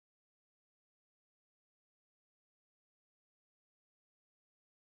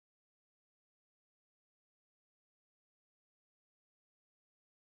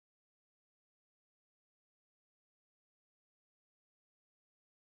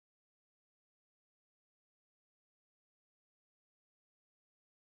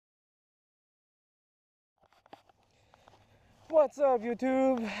What's up,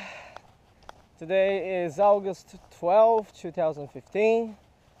 YouTube? Today is August 12, 2015.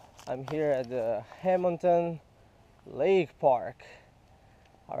 I'm here at the Hammonton Lake Park.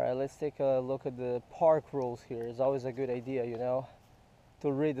 Alright, let's take a look at the park rules here. It's always a good idea, you know,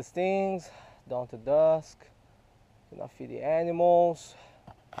 to read the things, dawn to dusk, do not feed the animals,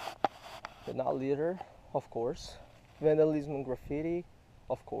 do not litter, of course, vandalism and graffiti,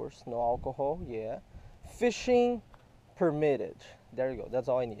 of course, no alcohol, yeah, fishing permitted. There you go, that's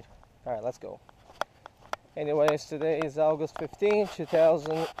all I need. All right, let's go. Anyways, today is August 15,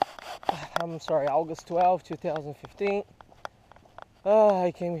 August 12, 2015.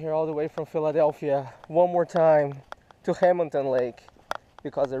 I came here all the way from Philadelphia one more time to Hammonton Lake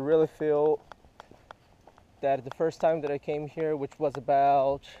because I really feel that the first time that I came here, which was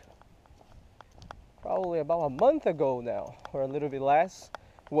probably about a month ago now, or a little bit less,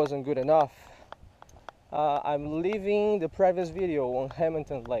 wasn't good enough. I'm leaving the previous video on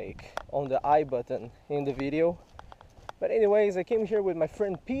Hammonton Lake on the I button in the video. But anyways, I came here with my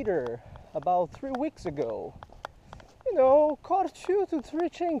friend Peter about 3 weeks ago. You know, caught 2 to 3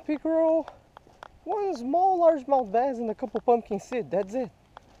 chain pickerel, 1 small largemouth bass and a couple pumpkinseed. That's it.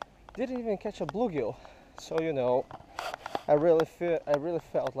 Didn't even catch a bluegill. So you know, I really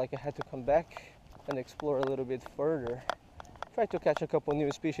felt like I had to come back and explore a little bit further. Try to catch a couple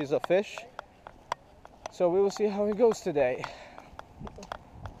new species of fish. So we will see how it goes today.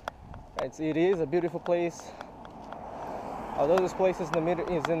 It is a beautiful place. Although this place is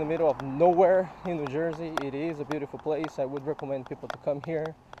in the middle of nowhere in New Jersey, it is a beautiful place. I would recommend people to come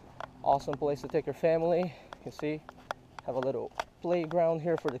here. Awesome place to take your family. You see, have a little playground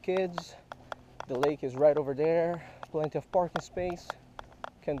here for the kids. The lake is right over there. Plenty of parking space.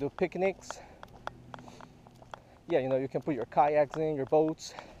 Can do picnics. Yeah, you know, you can put your kayaks in, your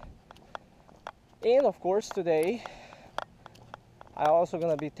boats. And of course today I'm also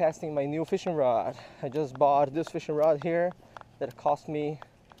gonna be testing my new fishing rod. I just bought this fishing rod here that cost me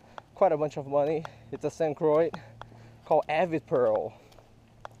quite a bunch of money. It's a Senkos called Avid Pearl.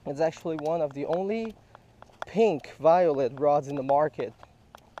 It's actually one of the only pink violet rods in the market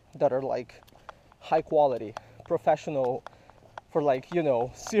that are like high quality, professional, for like, you know,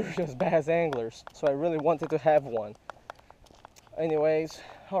 serious bass anglers. So I really wanted to have one. Anyways,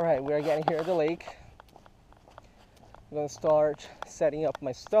 all right, we're getting here at the lake. I'm gonna start setting up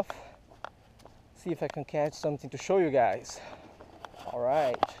my stuff, see if I can catch something to show you guys. All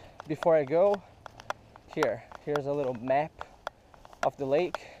right, before I go, here's a little map of the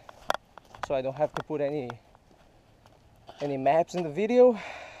lake, so I don't have to put any maps in the video.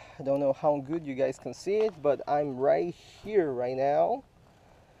 I don't know how good you guys can see it, but I'm right here right now.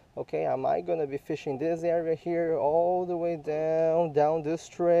 Okay, am I gonna be fishing this area here all the way down this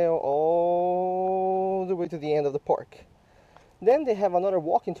trail, all the way to the end of the park. Then they have another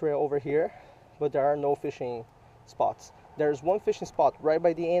walking trail over here, but there are no fishing spots. There's one fishing spot right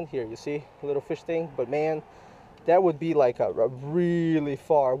by the end here, you see, a little fish thing, but man, that would be like a really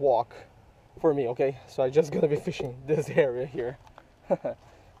far walk for me, okay? So I'm just gonna be fishing this area here.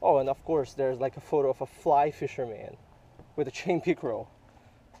 Oh, and of course, there's like a photo of a fly fisherman with a chain pickerel.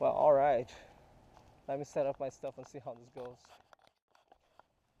 Well, all right, let me set up my stuff and see how this goes.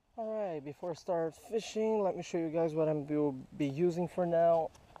 All right, before I start fishing, let me show you guys what I'm will be using for now.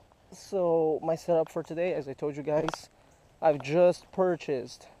 So my setup for today, as I told you guys, I've just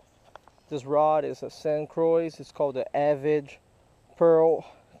purchased this rod. Is a Senkos. It's called the Avid Pearl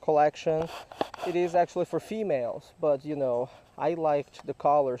collection. It is actually for females, but you know, I liked the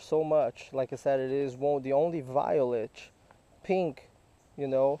color so much. Like I said, it is the only violet pink, you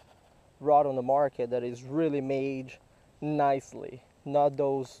know, rod on the market that is really made nicely, not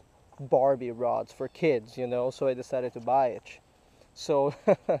those Barbie rods for kids, you know. So I decided to buy it. So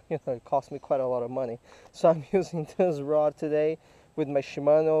you know, it cost me quite a lot of money. So I'm using this rod today with my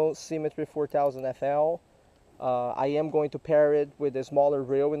Shimano Symmetry 4000 FL. I am going to pair it with a smaller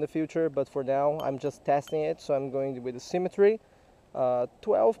reel in the future, but for now I'm just testing it. So I'm going with the Symmetry,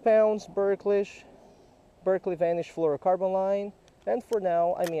 12 pounds Berkley Vanish fluorocarbon line. And for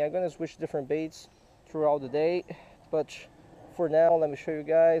now, I mean, I'm gonna switch different baits throughout the day, but for now, let me show you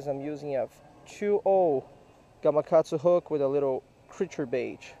guys. I'm using a 2.0 Gamakatsu hook with a little creature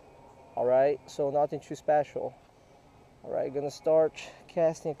bait. All right, so nothing too special. All right, gonna start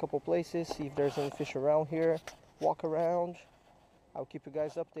casting a couple places, see if there's any fish around here. Walk around. I'll keep you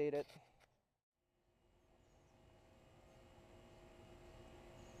guys updated.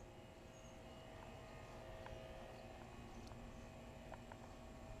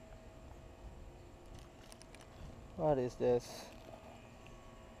 What is this?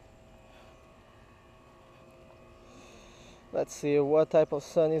 Let's see, what type of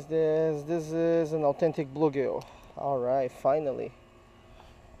sun is this? This is an authentic bluegill. Alright, finally.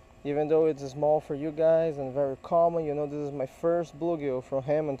 Even though it's small for you guys and very common, you know, this is my first bluegill from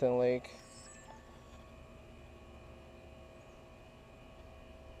Hammonton Lake.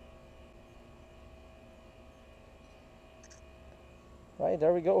 Right,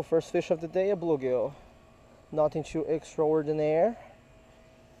 there we go. First fish of the day, a bluegill. Nothing too extraordinary.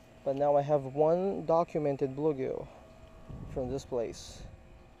 But now I have one documented bluegill from this place,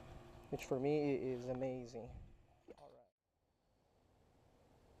 which for me is amazing.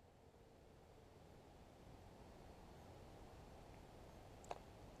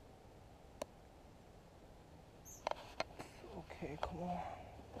 Okay, come on.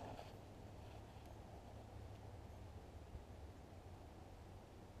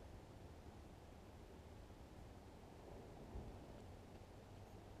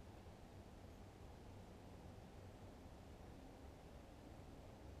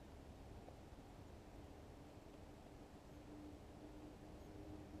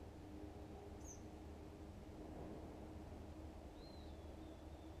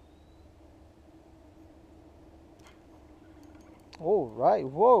 All right,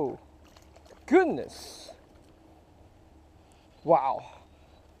 whoa, goodness. Wow.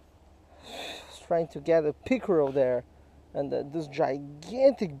 I was trying to get a pickerel there, and this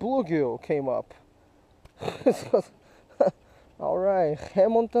gigantic bluegill came up. All right,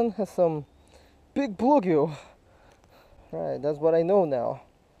 Hammonton has some big bluegill. Right, that's what I know now.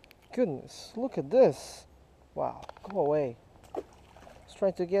 Goodness, look at this. Wow, go away. I was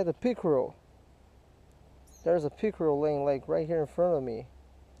trying to get a pickerel. There's a pickerel laying like right here in front of me.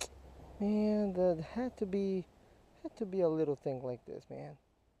 Man, that had to be a little thing like this, man.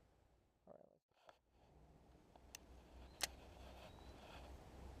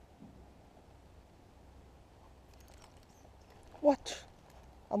 What?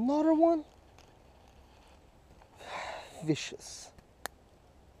 Another one? Vicious.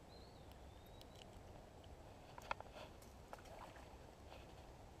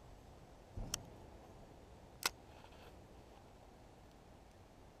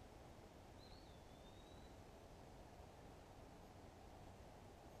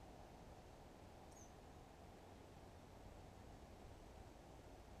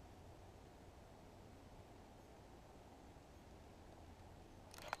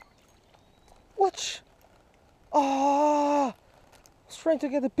 What? Ah! I was trying to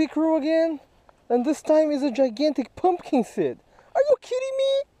get a pickerel again, and this time is a gigantic pumpkinseed. Are you kidding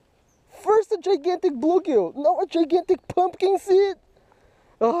me? First a gigantic bluegill, now a gigantic pumpkinseed.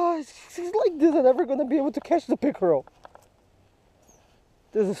 Ah, it's like this. I'm never gonna be able to catch the pickerel.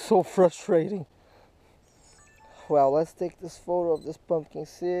 This is so frustrating. Well, let's take this photo of this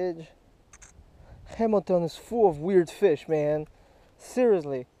pumpkinseed. Hammonton is full of weird fish, man.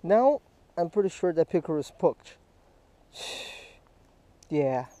 Seriously. Now, I'm pretty sure that pickerel is hooked.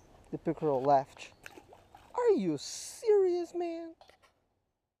 Yeah, the pickerel left. Are you serious, man?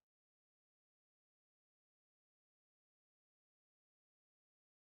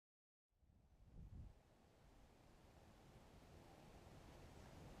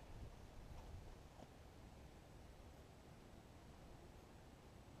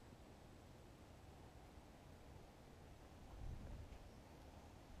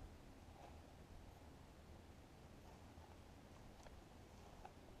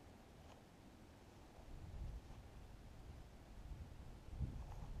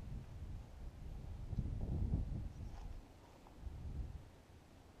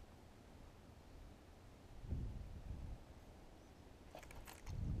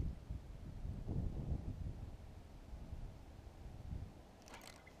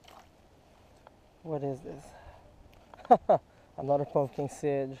 What is this? Another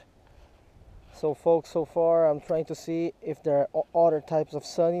pumpkinseed. So folks, so far I'm trying to see if there are other types of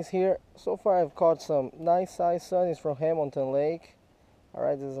sunnies here. So far I've caught some nice sized sunnies from Hammonton Lake.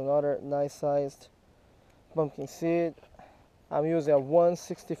 Alright, this is another nice sized pumpkinseed. I'm using a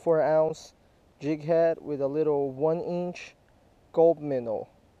 1/64 ounce jig head with a little 1-inch gulp minnow.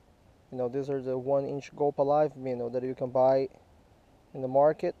 You know, these are the 1-inch gulp alive minnow that you can buy in the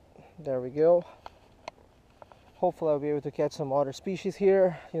market. There we go. Hopefully I'll be able to catch some other species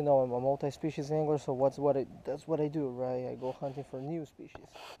here. You know, I'm a multi-species angler, so that's what I do, right? I go hunting for new species.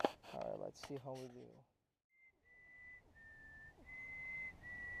 All right, let's see how we do.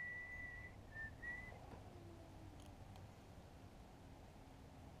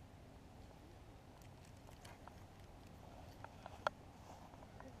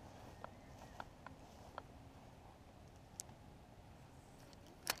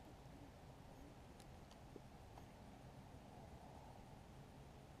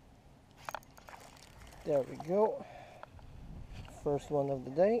 There we go. First one of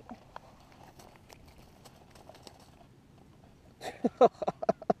the day.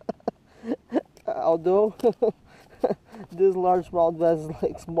 Although this largemouth bass is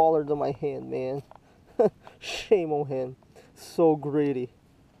like smaller than my hand, man. Shame on him. So greedy.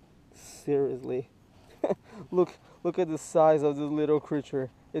 Seriously. Look at the size of this little creature.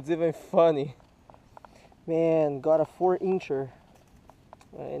 It's even funny. Man, got a 4-incher.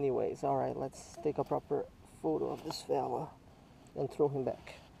 Anyways, alright, let's take a proper photo of this fella and throw him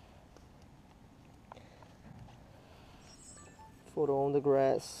back. Photo on the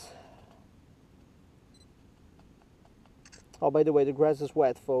grass. Oh, by the way, the grass is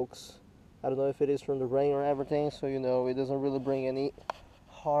wet, folks. I don't know if it is from the rain or everything, so you know, it doesn't really bring any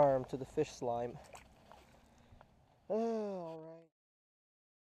harm to the fish slime. Alright.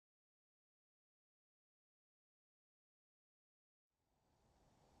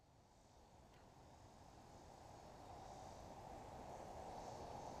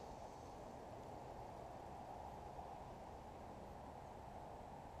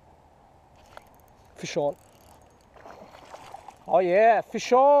 Fish on. Oh yeah,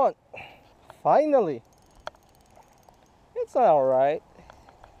 fish on! Finally! It's alright.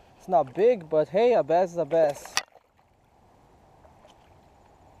 It's not big, but hey, a bass is a bass.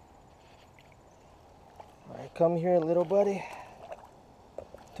 Alright, come here, little buddy.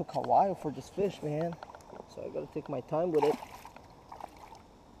 Took a while for this fish, man. So I gotta take my time with it.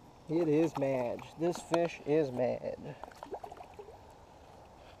 It is mad. This fish is mad.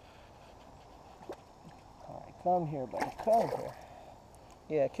 Alright, come here, buddy. Come here.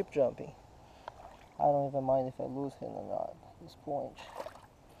 Yeah, keep jumping. I don't even mind if I lose him or not at this point.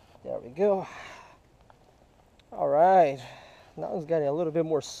 There we go. Alright. Now it's getting a little bit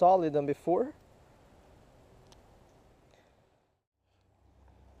more solid than before.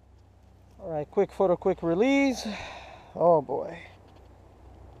 Alright, quick photo, quick release. Oh boy.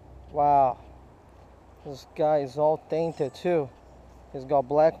 Wow. This guy is all tainted too. He's got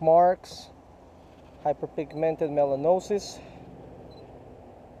black marks, hyperpigmented melanosis.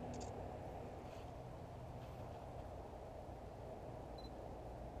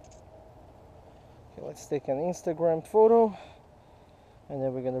 Okay, let's take an Instagram photo and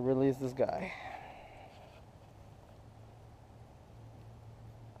then we're gonna release this guy.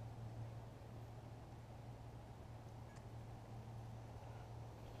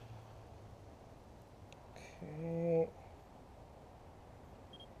 Okay.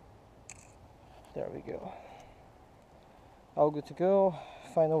 There we go. All good to go.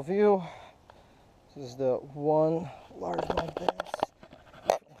 Final view. This is the one largemouth bass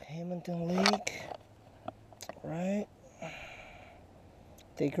from Hammonton Lake. Right.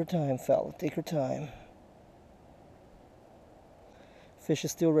 Take your time, fella. Take your time. Fish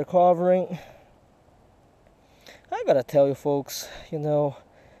is still recovering. I gotta tell you, folks, you know,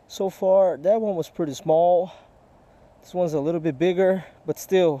 so far that one was pretty small. This one's a little bit bigger, but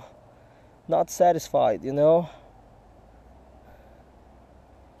still not satisfied, you know.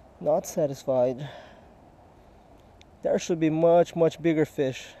 Not satisfied. There should be much bigger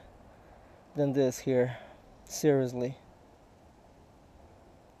fish than this here. Seriously.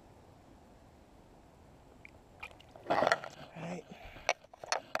 Right.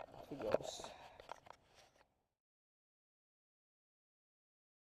 Off it goes.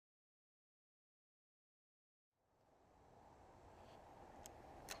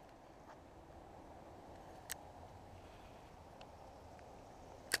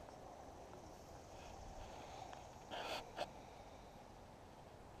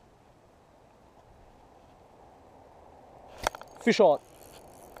 Fish on.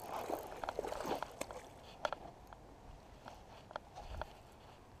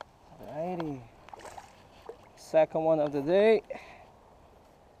 Alrighty. Second one of the day.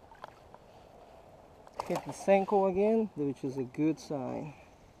 Hit the Senko again, which is a good sign.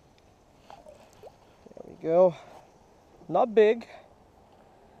 There we go. Not big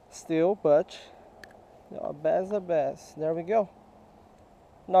still, but a bass, a bass. There we go.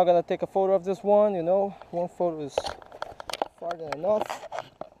 Not gonna take a photo of this one, you know. One photo is far than enough.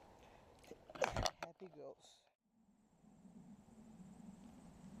 Happy goes.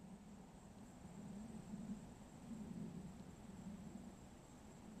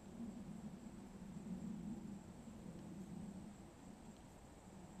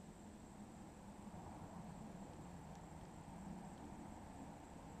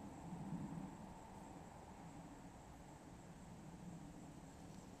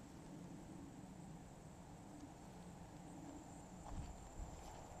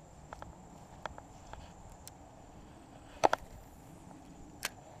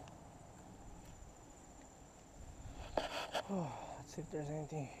 Oh, let's see if there's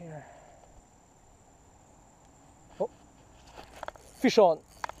anything here. Oh, fish on.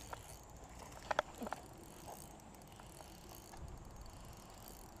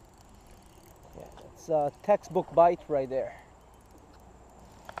 Yeah, that's a textbook bite right there.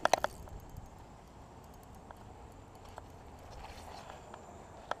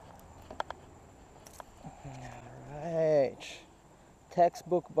 Alright,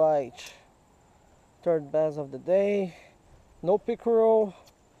 textbook bite. Third bass of the day. No pickerel.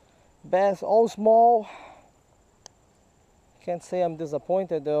 Bass all small. Can't say I'm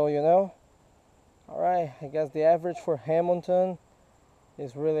disappointed though, you know. Alright, I guess the average for Hammonton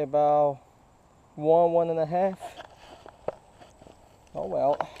is really about 1.5. Oh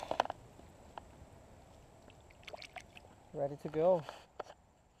well. Ready to go.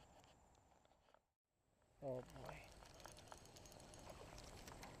 Oh boy.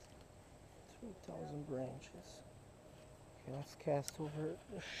 3,000 branches. Okay, let's cast over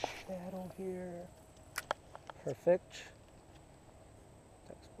the shadow here. Perfect.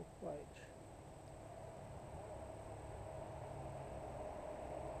 Textbook bite.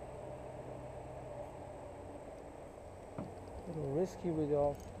 A little risky with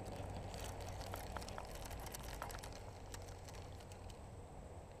all.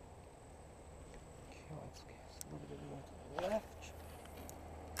 Okay, let's cast a little bit more to the left.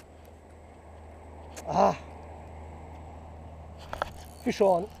 Ah! Fish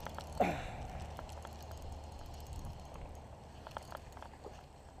on.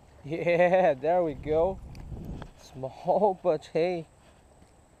 Yeah, there we go. Small, but hey.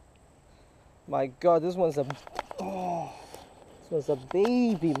 My God, this one's a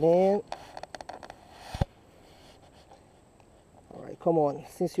baby, man. All right, come on.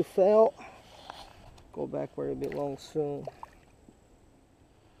 Since you fell, go back where it belongs soon.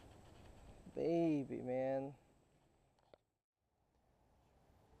 Baby, man.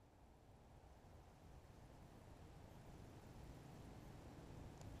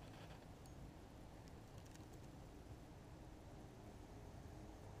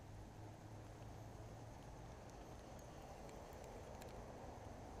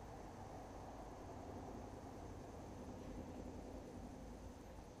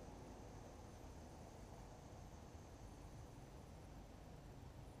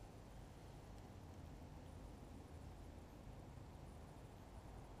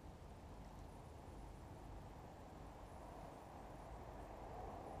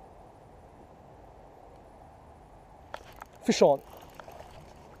 Fish on.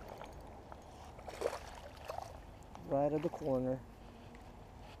 Right at the corner.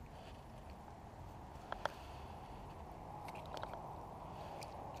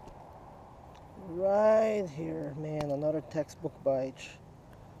 Right here, man. Another textbook bite.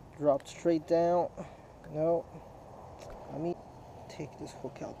 Dropped straight down. No. Let me take this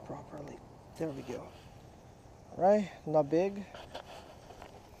hook out properly. There we go. Right? Not big.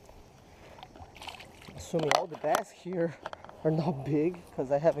 Assuming all the bass here are not big,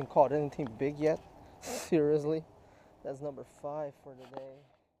 because I haven't caught anything big yet. Seriously. That's number 5 for the day.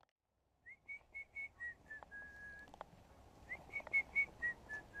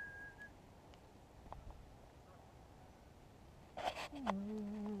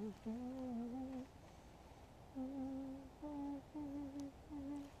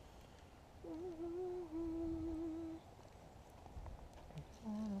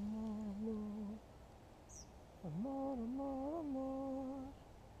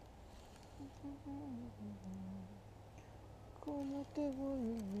 ¿Cómo te voy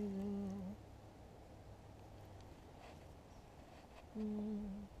a olvidar?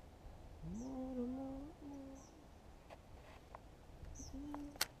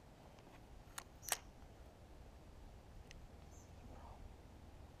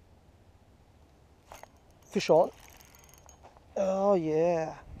 Fish on. Oh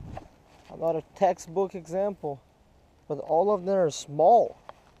yeah, another textbook example, but all of them are small.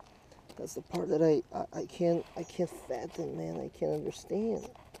 That's the part that I can't fathom, man. I can't understand.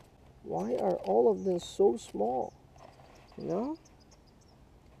 Why are all of them so small? You know?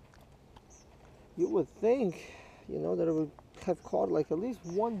 You would think, you know, that I would have caught like at least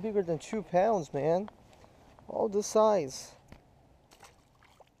one bigger than 2 pounds, man. All this size.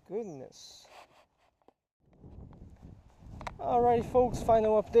 Goodness. Alrighty folks,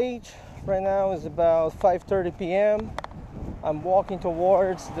 final update. Right now is about 5:30 p.m. I'm walking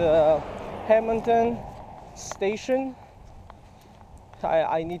towards the Hammonton station.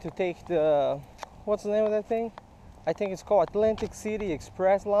 I need to take the, what's the name of that thing? I think it's called Atlantic City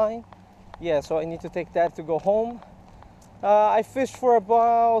Express line. Yeah, so I need to take that to go home. I fished for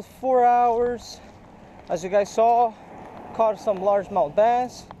about 4 hours. As you guys saw, caught some largemouth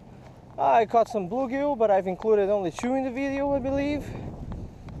bass. I caught some bluegill, but I've included only 2 in the video, I believe.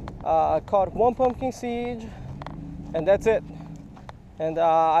 I caught 1 pumpkinseed, and that's it. And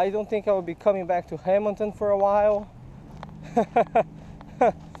I don't think I will be coming back to Hammonton for a while.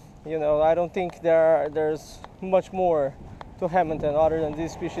 You know, I don't think there's much more to Hammonton other than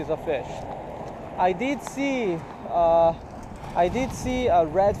this species of fish. I did see a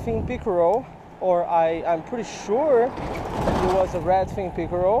redfin pickerel, or I'm pretty sure it was a redfin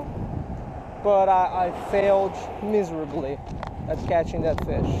pickerel, but I failed miserably at catching that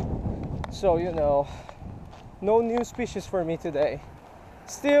fish. So, you know, no new species for me today.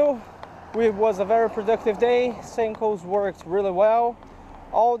 Still, it was a very productive day. Senkos worked really well.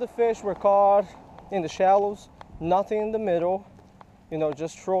 All the fish were caught in the shallows, nothing in the middle. You know,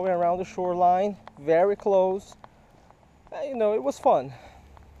 just throwing around the shoreline, very close. You know, it was fun.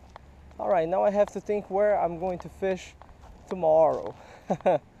 All right, now I have to think where I'm going to fish tomorrow.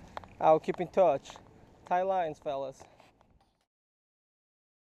 I'll keep in touch. Tie lines, fellas.